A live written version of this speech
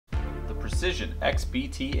Precision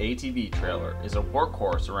XPT ATV trailer is a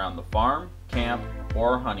workhorse around the farm, camp,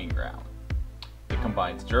 or hunting ground. It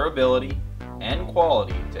combines durability and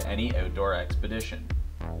quality to any outdoor expedition.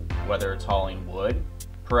 Whether it's hauling wood,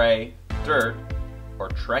 prey, dirt, or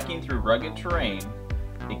trekking through rugged terrain,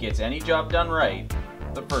 it gets any job done right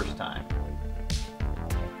the first time.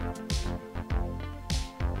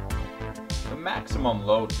 The maximum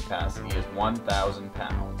load capacity is 1,000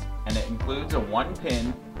 pounds, and it includes a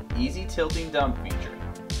one-pin, easy tilting dump feature,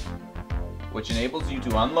 which enables you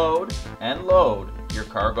to unload and load your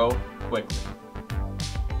cargo quickly.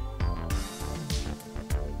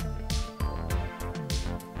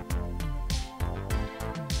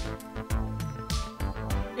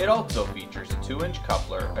 It also features a 2-inch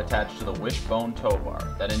coupler attached to the wishbone tow bar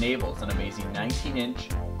that enables an amazing 19-inch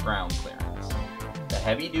ground clearance. The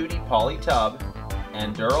heavy-duty poly tub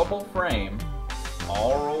and durable frame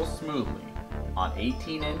all roll smoothly on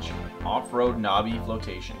 18-inch off-road knobby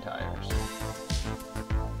flotation tires.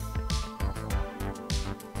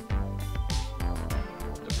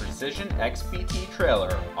 The Precision XPT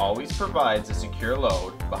trailer always provides a secure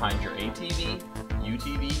load behind your ATV,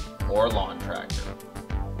 UTV, or lawn tractor.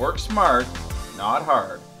 Work smart, not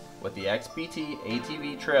hard, with the XPT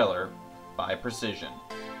ATV trailer by Precision.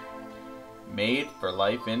 Made for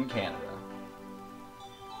life in Canada.